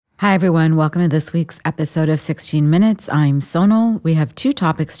Hi, everyone. Welcome to this week's episode of 16 Minutes. I'm Sonal. We have two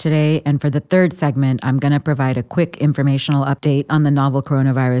topics today, and for the third segment, I'm going to provide a quick informational update on the novel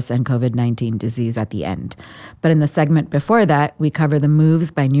coronavirus and COVID-19 disease at the end. But in the segment before that, we cover the moves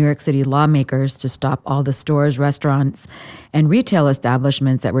by New York City lawmakers to stop all the stores, restaurants, and retail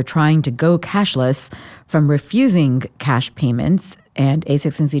establishments that were trying to go cashless from refusing cash payments. And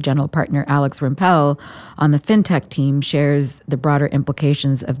A16Z General Partner Alex Rampell on the FinTech team shares the broader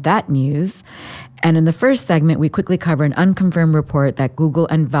implications of that news. And in the first segment, we quickly cover an unconfirmed report that Google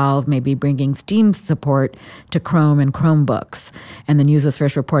and Valve may be bringing Steam support to Chrome and Chromebooks. And the news was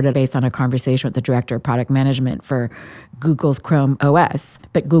first reported based on a conversation with the director of product management for Google's Chrome OS.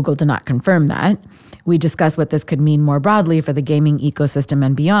 But Google did not confirm that. We discuss what this could mean more broadly for the gaming ecosystem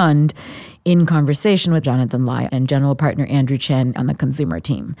and beyond in conversation with Jonathan Lai and General Partner Andrew Chen on the consumer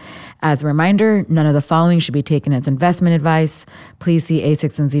team. As a reminder, none of the following should be taken as investment advice. Please see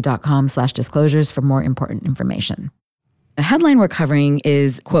a16z.com/disclosures for more important information. The headline we're covering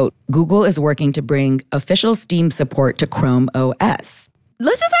is, quote, Google is working to bring official Steam support to Chrome OS.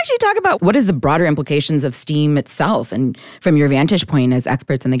 Let's just actually talk about what is the broader implications of Steam itself and from your vantage point as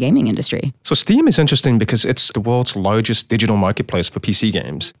experts in the gaming industry. So Steam is interesting because it's the world's largest digital marketplace for PC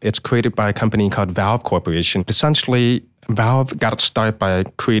games. It's created by a company called Valve Corporation. Essentially, Valve got its start by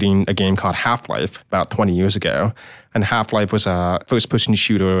creating a game called Half-Life about 20 years ago. And Half-Life was a first-person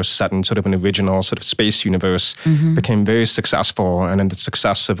shooter set in sort of an original sort of space universe, became very successful. And in the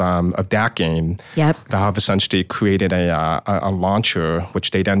success of that game, Valve essentially created a launcher,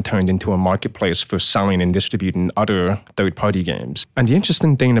 which they then turned into a marketplace for selling and distributing other third-party games. And the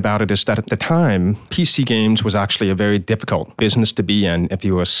interesting thing about it is that at the time, PC games was actually a very difficult business to be in if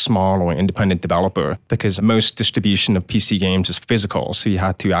you were a small or independent developer, because most distribution of PC games is physical. So you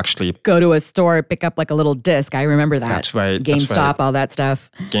had to actually go to a store, pick up like a little disc. I remember that. That's right. GameStop, all that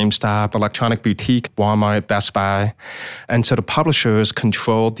stuff. GameStop, Electronic Boutique, Walmart, Best Buy. And so the publishers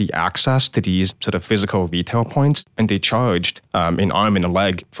controlled the access to these sort of physical retail points, and they charged an arm and a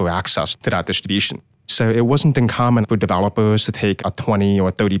leg for access to that distribution. So it wasn't uncommon for developers to take a 20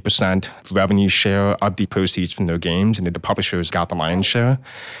 or 30% revenue share of the proceeds from their games, and the publishers got the lion's share.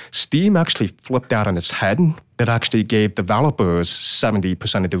 Steam actually flipped that on its head. It actually gave developers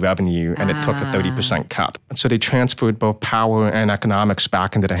 70% of the revenue, and it took a 30% cut. And so they transferred both power and economics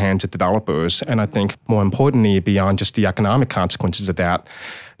back into the hands of developers. And I think more importantly, beyond just the economic consequences of that,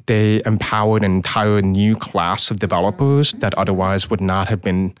 they empowered an entire new class of developers that otherwise would not have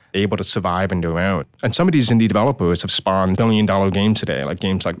been able to survive on their own. And some of these indie developers have spawned billion-dollar games today, like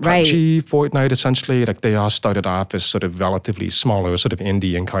games like PUBG, Fortnite, essentially. Like they all started off as sort of relatively smaller sort of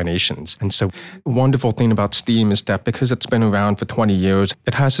indie incarnations. And so the wonderful thing about Steam is that because it's been around for 20 years,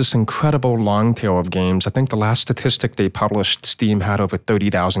 it has this incredible long tail of games. I think the last statistic they published, Steam had over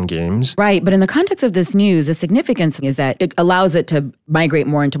 30,000 games. Right, but in the context of this news, the significance is that it allows it to migrate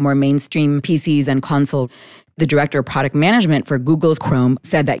more into more mainstream PCs and console. The director of product management for Google's Chrome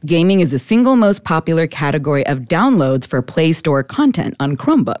said that gaming is the single most popular category of downloads for Play Store content on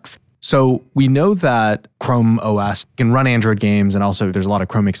Chromebooks. So we know that Chrome OS can run Android games, and also there's a lot of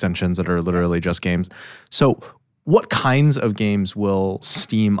Chrome extensions that are literally just games. So what kinds of games will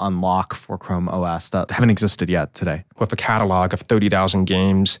Steam unlock for Chrome OS that haven't existed yet today? With a catalog of 30,000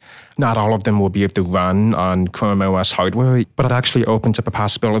 games, not all of them will be able to run on Chrome OS hardware, but it actually opens up a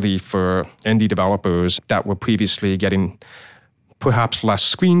possibility for indie developers that were previously getting perhaps less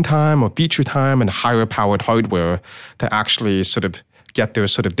screen time or feature time and higher powered hardware to actually sort of get their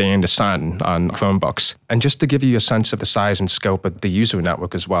sort of day in the sun on Chromebooks. And just to give you a sense of the size and scope of the user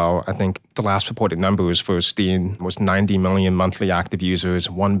network as well, I think the last reported numbers for Steam was 90 million monthly active users,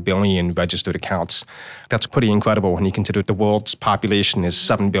 1 billion registered accounts. That's pretty incredible when you consider the world's population is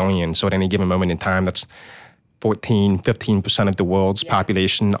 7 billion. So at any given moment in time, that's 15% of the world's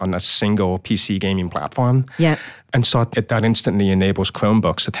population on a single PC gaming platform. And so that instantly enables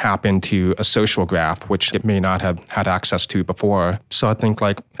Chromebooks to tap into a social graph, which it may not have had access to before. So I think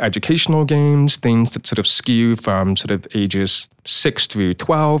like educational games, things that sort of skew from sort of ages 6 through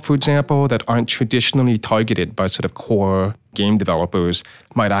 12, for example, that aren't traditionally targeted by sort of core game developers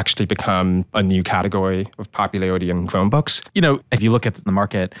might actually become a new category of popularity in Chromebooks. You know, if you look at the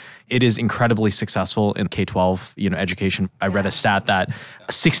market, it is incredibly successful in K-12, education. I read a stat that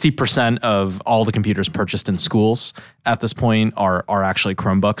 60% of all the computers purchased in schools peripherals at this point are actually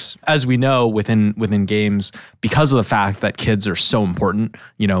Chromebooks. As we know, within games, because of the fact that kids are so important,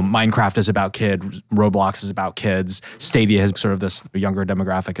 Minecraft is about kids, Roblox is about kids, Stadia has sort of this younger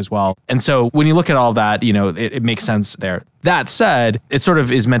demographic as well. And so when you look at all that, it makes sense there. That said, it sort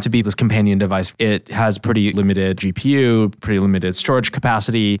of is meant to be this companion device. It has pretty limited GPU, pretty limited storage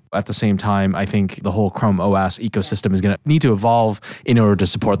capacity. At the same time, I think the whole Chrome OS ecosystem is going to need to evolve in order to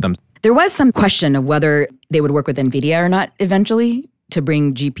support them. There was some question of whether they would work with NVIDIA or not eventually to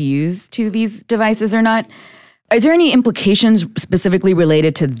bring GPUs to these devices or not. Is there any implications specifically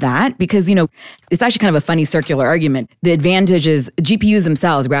related to that? Because, it's actually kind of a funny circular argument. The advantage is GPUs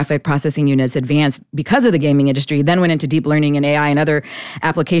themselves, graphic processing units, advanced because of the gaming industry, then went into deep learning and AI and other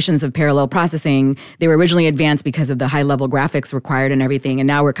applications of parallel processing. They were originally advanced because of the high-level graphics required and everything. And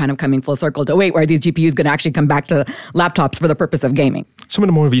now we're kind of coming full circle to, wait, are these GPUs going to actually come back to laptops for the purpose of gaming? Some of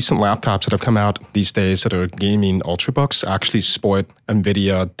the more recent laptops that have come out these days that are gaming ultrabooks actually sport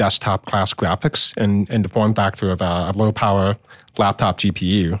NVIDIA desktop class graphics in the form factor of a low-power laptop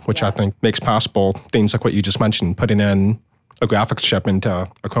GPU, which I think makes possible things like what you just mentioned, putting in a graphics chip into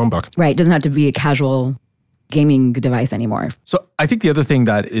a Chromebook. Right. It doesn't have to be a casual gaming device anymore. So I think the other thing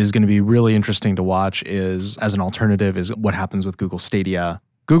that is going to be really interesting to watch is, as an alternative, is what happens with Google Stadia.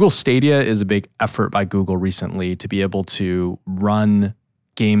 Google Stadia is a big effort by Google recently to be able to run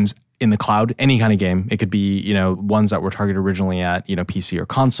games in the cloud, any kind of game. It could be, ones that were targeted originally at, PC or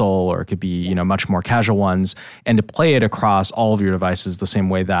console, or it could be, much more casual ones, and to play it across all of your devices the same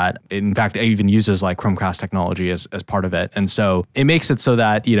way that, in fact, it even uses like Chromecast technology as part of it. And so it makes it so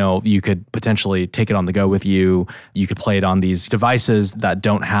that, you could potentially take it on the go with you. You could play it on these devices that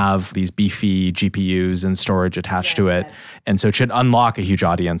don't have these beefy GPUs and storage attached to it. And so it should unlock a huge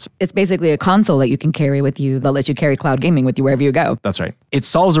audience. It's basically a console that you can carry with you that lets you carry cloud gaming with you wherever you go. That's right. It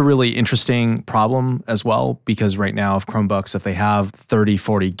solves a really interesting problem as well, because right now, if Chromebooks, if they have 30,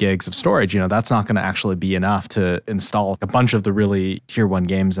 40 gigs of storage, that's not going to actually be enough to install a bunch of the really tier one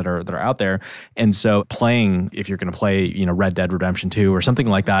games that are out there. And so if you're going to play, Red Dead Redemption 2 or something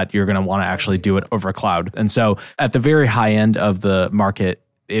like that, you're going to want to actually do it over a cloud. And so at the very high end of the market,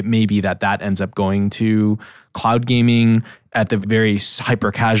 it may be that ends up going to cloud gaming. At the very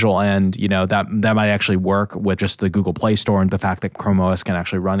hyper casual end, that might actually work with just the Google Play Store and the fact that Chrome OS can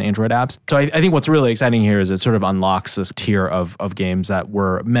actually run Android apps. So I think what's really exciting here is it sort of unlocks this tier of games that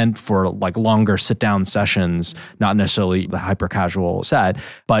were meant for like longer sit down sessions, not necessarily the hyper casual set,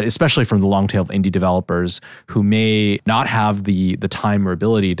 but especially from the long tail of indie developers who may not have the time or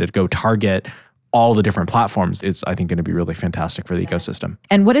ability to go target all the different platforms. It's, I think, going to be really fantastic for the ecosystem.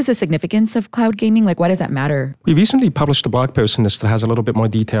 And what is the significance of cloud gaming? Like, why does that matter? We recently published a blog post on this that has a little bit more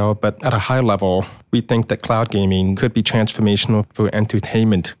detail, but at a high level, we think that cloud gaming could be transformational for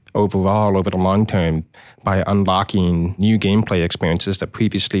entertainment overall over the long term by unlocking new gameplay experiences that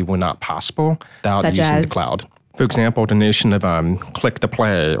previously were not possible without using the cloud. For example, the notion of click to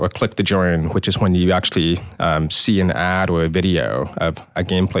play or click to join, which is when you actually see an ad or a video of a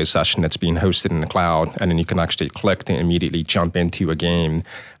gameplay session that's being hosted in the cloud, and then you can actually click to immediately jump into a game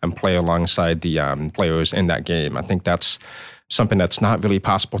and play alongside the players in that game. I think that's something that's not really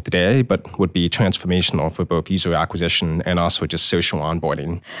possible today, but would be transformational for both user acquisition and also just social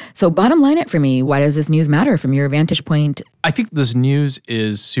onboarding. So bottom line it for me, why does this news matter from your vantage point? I think this news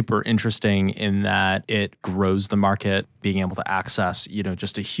is super interesting in that it grows the market, being able to access,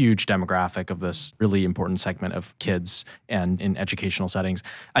 just a huge demographic of this really important segment of kids and in educational settings.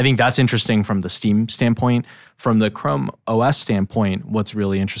 I think that's interesting from the Steam standpoint. From the Chrome OS standpoint, what's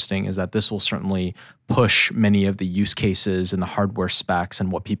really interesting is that this will certainly push many of the use cases and the hardware specs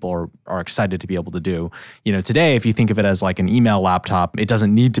and what people are excited to be able to do. Today, if you think of it as like an email laptop, it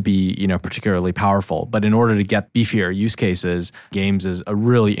doesn't need to be, particularly powerful. But in order to get beefier use cases, games is a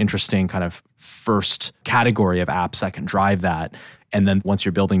really interesting kind of first category of apps that can drive that. And then once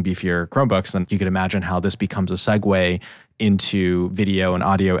you're building beefier Chromebooks, then you could imagine how this becomes a segue into video and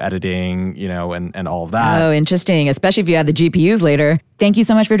audio editing, and all of that. Oh, interesting. Especially if you add the GPUs later. Thank you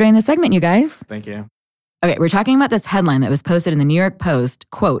so much for doing this segment, you guys. Thank you. Okay, we're talking about this headline that was posted in the New York Post,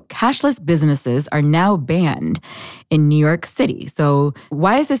 quote, cashless businesses are now banned in New York City. So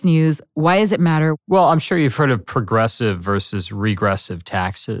why is this news? Why does it matter? Well, I'm sure you've heard of progressive versus regressive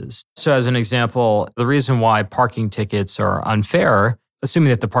taxes. So as an example, the reason why parking tickets are unfair, assuming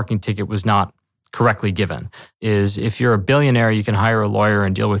that the parking ticket was not correctly given, is if you're a billionaire, you can hire a lawyer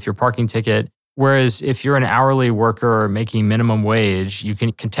and deal with your parking ticket. Whereas if you're an hourly worker making minimum wage, you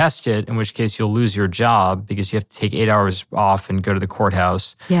can contest it, in which case you'll lose your job because you have to take 8 hours off and go to the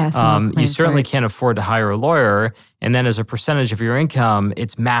courthouse. Yes, you certainly can't afford to hire a lawyer. And then as a percentage of your income,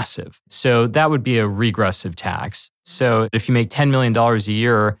 it's massive. So that would be a regressive tax. So if you make $10 million a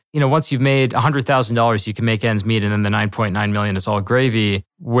year, once you've made $100,000, you can make ends meet, and then the $9.9 million is all gravy.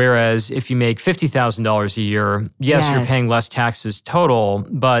 Whereas if you make $50,000 a year, yes, you're paying less taxes total,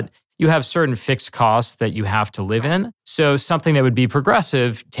 but you have certain fixed costs that you have to live in. So something that would be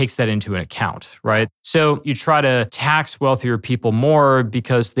progressive takes that into account, right? So you try to tax wealthier people more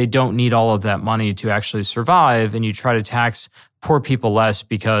because they don't need all of that money to actually survive. And you try to tax poor people less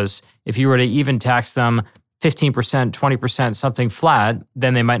because if you were to even tax them 15%, 20%, something flat,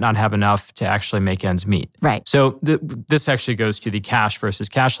 then they might not have enough to actually make ends meet. Right. So this actually goes to the cash versus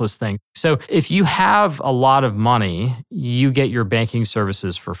cashless thing. So if you have a lot of money, you get your banking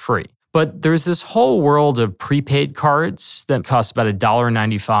services for free. But there's this whole world of prepaid cards that cost about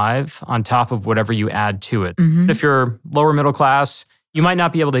 $1.95 on top of whatever you add to it. Mm-hmm. If you're lower middle class, you might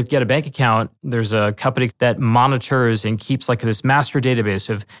not be able to get a bank account. There's a company that monitors and keeps like this master database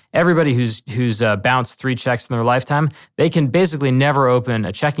of everybody who's bounced 3 checks in their lifetime. They can basically never open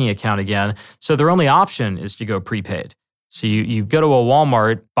a checking account again. So their only option is to go prepaid. So you go to a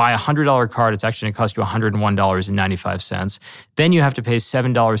Walmart, buy a $100 card. It's actually going to cost you $101.95. Then you have to pay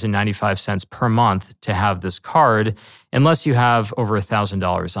 $7.95 per month to have this card, unless you have over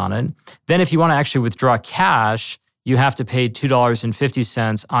 $1,000 on it. Then if you want to actually withdraw cash, you have to pay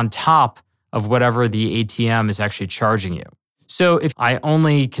 $2.50 on top of whatever the ATM is actually charging you. So if I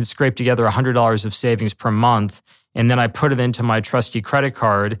only can scrape together $100 of savings per month, and then I put it into my trusty credit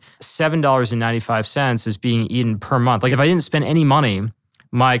card, $7.95 is being eaten per month. Like if I didn't spend any money,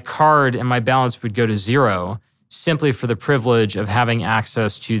 my card and my balance would go to zero simply for the privilege of having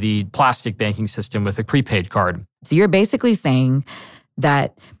access to the plastic banking system with a prepaid card. So you're basically saying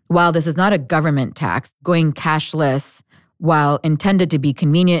that while this is not a government tax, going cashless, while intended to be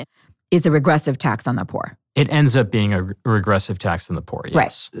convenient, is a regressive tax on the poor. It ends up being a regressive tax on the poor,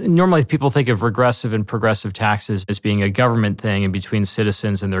 yes. Right. Normally, people think of regressive and progressive taxes as being a government thing in between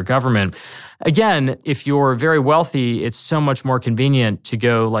citizens and their government. Again, if you're very wealthy, it's so much more convenient to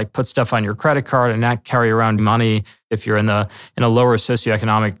go like put stuff on your credit card and not carry around money. If you're in a lower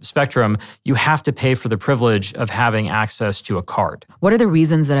socioeconomic spectrum, you have to pay for the privilege of having access to a card. What are the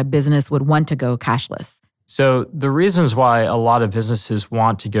reasons that a business would want to go cashless? So the reasons why a lot of businesses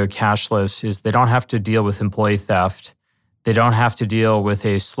want to go cashless is they don't have to deal with employee theft. They don't have to deal with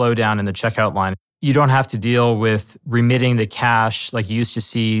a slowdown in the checkout line. You don't have to deal with remitting the cash like you used to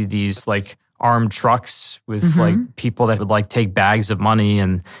see these like armed trucks with like people that would like take bags of money,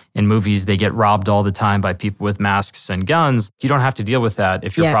 and in movies they get robbed all the time by people with masks and guns. You don't have to deal with that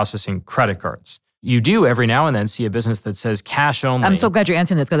if you're processing credit cards. You do every now and then see a business that says cash only. I'm so glad you're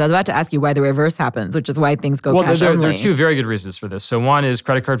answering this because I was about to ask you why the reverse happens, which is why things go cash only. There are 2 very good reasons for this. So one is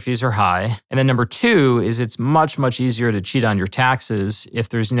credit card fees are high. And then number 2 is it's much, much easier to cheat on your taxes if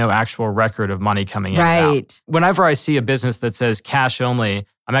there's no actual record of money coming in and out. Whenever I see a business that says cash only,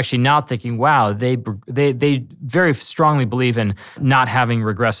 I'm actually not thinking, wow, they very strongly believe in not having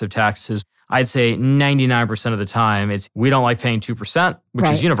regressive taxes. I'd say 99% of the time, we don't like paying 2%, which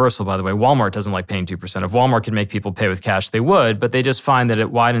is universal, by the way. Walmart doesn't like paying 2%. If Walmart could make people pay with cash, they would, but they just find that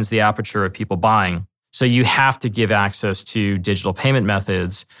it widens the aperture of people buying. So you have to give access to digital payment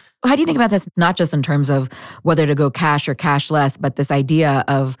methods. How do you think about this, not just in terms of whether to go cash or cashless, but this idea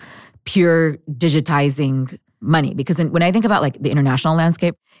of pure digitizing money? Because when I think about like the international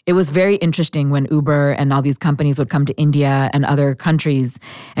landscape, it was very interesting when Uber and all these companies would come to India and other countries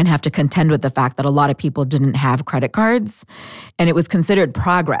and have to contend with the fact that a lot of people didn't have credit cards. And it was considered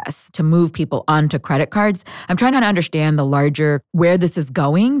progress to move people onto credit cards. I'm trying to understand the larger where this is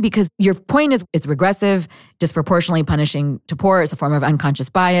going, because your point is it's regressive, disproportionately punishing to poor. It's a form of unconscious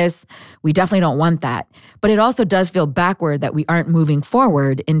bias. We definitely don't want that. But it also does feel backward that we aren't moving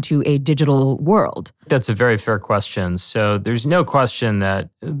forward into a digital world. That's a very fair question. So there's no question that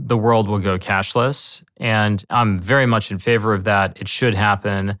the world will go cashless, and I'm very much in favor of that. It should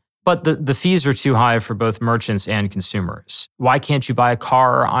happen. But the fees are too high for both merchants and consumers. Why can't you buy a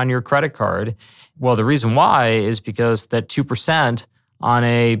car on your credit card? Well, the reason why is because that 2% on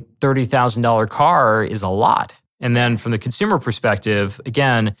a $30,000 car is a lot. And then from the consumer perspective,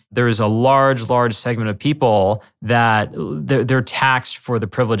 again, there's a large segment of people that they're taxed for the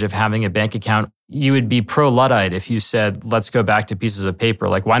privilege of having a bank account. you would be pro-Luddite if you said, let's go back to pieces of paper.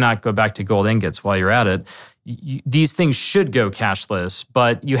 Like, why not go back to gold ingots while you're at it? These things should go cashless,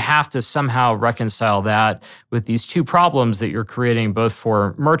 but you have to somehow reconcile that with these two problems that you're creating both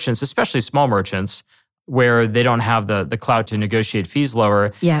for merchants, especially small merchants, where they don't have the clout to negotiate fees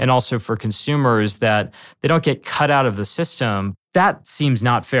lower, and also for consumers that they don't get cut out of the system. That seems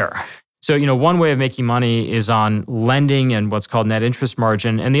not fair. So, one way of making money is on lending and what's called net interest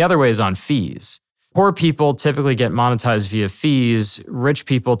margin, and the other way is on fees. Poor people typically get monetized via fees. Rich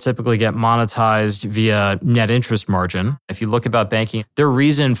people typically get monetized via net interest margin. If you look about banking, their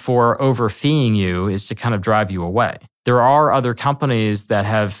reason for overfeeing you is to kind of drive you away. There are other companies that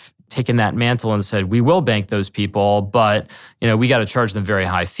have taken that mantle and said, we will bank those people, but we got to charge them very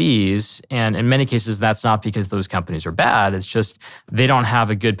high fees. And in many cases, that's not because those companies are bad. It's just they don't have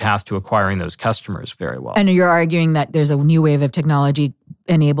a good path to acquiring those customers very well. And you're arguing that there's a new wave of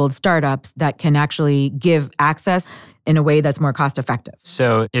technology-enabled startups that can actually give access in a way that's more cost effective.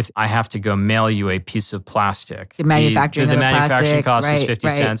 So if I have to go mail you a piece of plastic, the manufacturing cost is 50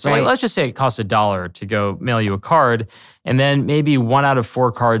 cents. So let's just say it costs $1 to go mail you a card. And then maybe 1 out of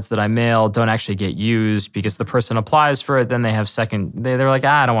 4 cards that I mail don't actually get used because the person applies for it. Then they have they're like,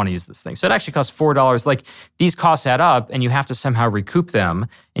 I don't want to use this thing. So it actually costs $4. Like, these costs add up and you have to somehow recoup them.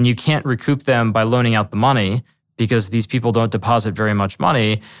 And you can't recoup them by loaning out the money because these people don't deposit very much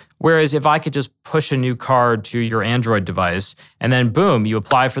money. Whereas if I could just push a new card to your Android device and then boom, you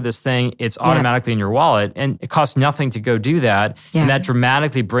apply for this thing, it's automatically in your wallet and it costs nothing to go do that. And that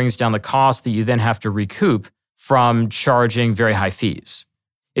dramatically brings down the cost that you then have to recoup from charging very high fees.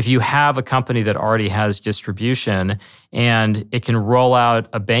 If you have a company that already has distribution and it can roll out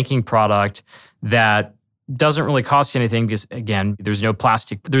a banking product that doesn't really cost you anything because, again, there's no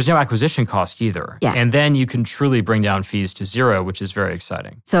acquisition cost either. And then you can truly bring down fees to zero, which is very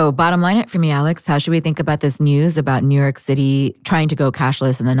exciting. So bottom line it for me, Alex, how should we think about this news about New York City trying to go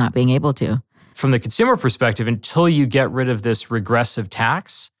cashless and then not being able to? From the consumer perspective, until you get rid of this regressive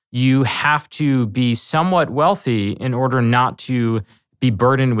tax, you have to be somewhat wealthy in order not to be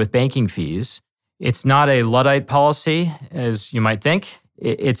burdened with banking fees. It's not a Luddite policy, as you might think.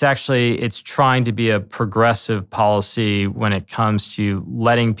 It's trying to be a progressive policy when it comes to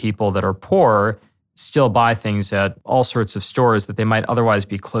letting people that are poor still buy things at all sorts of stores that they might otherwise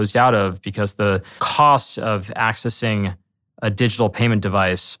be closed out of because the cost of accessing a digital payment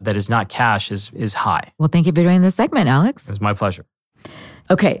device that is not cash is high. Well, thank you for doing this segment, Alex. It was my pleasure.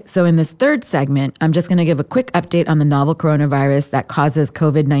 Okay, so in this third segment, I'm just going to give a quick update on the novel coronavirus that causes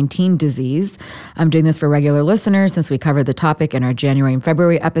COVID-19 disease. I'm doing this for regular listeners since we covered the topic in our January and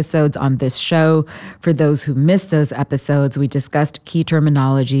February episodes on this show. For those who missed those episodes, we discussed key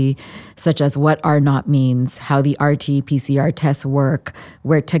terminology such as what R0 means, how the RT-PCR tests work,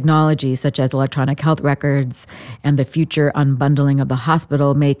 where technology such as electronic health records and the future unbundling of the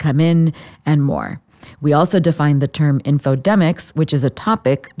hospital may come in, and more. We also defined the term infodemics, which is a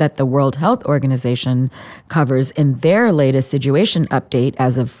topic that the World Health Organization covers in their latest situation update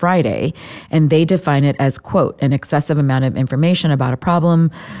as of Friday. And they define it as, quote, an excessive amount of information about a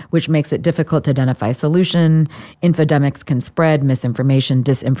problem, which makes it difficult to identify a solution. Infodemics can spread misinformation,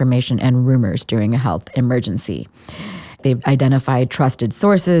 disinformation, and rumors during a health emergency. They've identified trusted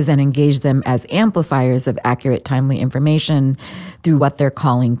sources and engaged them as amplifiers of accurate, timely information through what they're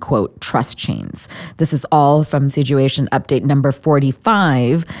calling, quote, trust chains. This is all from Situation Update number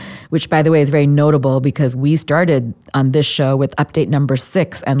 45, which, by the way, is very notable because we started on this show with update number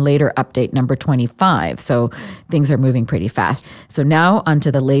 6 and later update number 25. So things are moving pretty fast. So now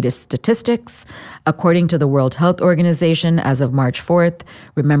onto the latest statistics. According to the World Health Organization, as of March 4th,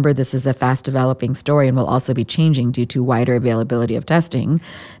 remember this is a fast developing story and will also be changing due to wider availability of testing.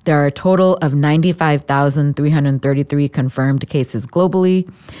 There are a total of 95,333 confirmed cases globally,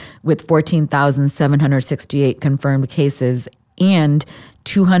 with 14,768 confirmed cases and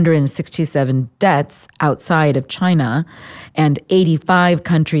 267 deaths outside of China, and 85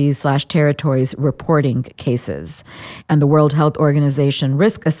 countries/territories reporting cases. And the World Health Organization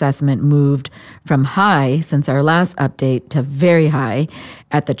risk assessment moved from high since our last update to very high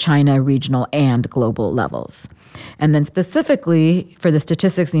at the China regional and global levels. And then specifically for the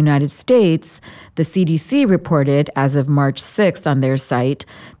statistics in the United States, the CDC reported as of March 6th on their site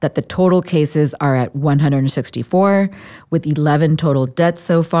that the total cases are at 164, with 11 total deaths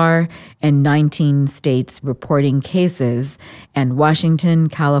so far, and 19 states reporting cases, and Washington,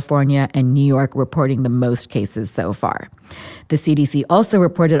 California, and New York reporting the most cases so far. The CDC also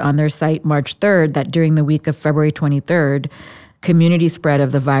reported on their site March 3rd that during the week of February 23rd, community spread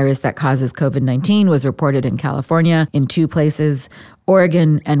of the virus that causes COVID-19 was reported in California in 2 places,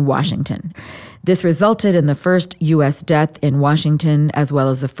 Oregon and Washington. This resulted in the first U.S. death in Washington, as well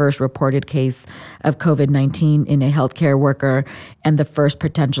as the first reported case of COVID-19 in a healthcare worker and the first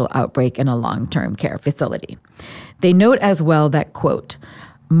potential outbreak in a long-term care facility. They note as well that, quote,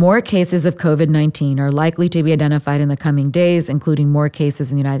 more cases of COVID-19 are likely to be identified in the coming days, including more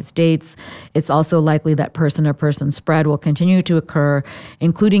cases in the United States. It's also likely that person-to-person spread will continue to occur,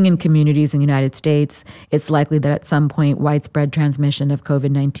 including in communities in the United States. It's likely that at some point, widespread transmission of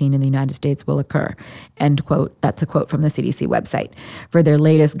COVID-19 in the United States will occur. End quote. That's a quote from the CDC website. For their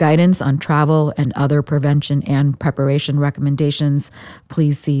latest guidance on travel and other prevention and preparation recommendations,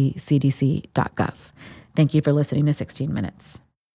 please see cdc.gov. Thank you for listening to 16 Minutes.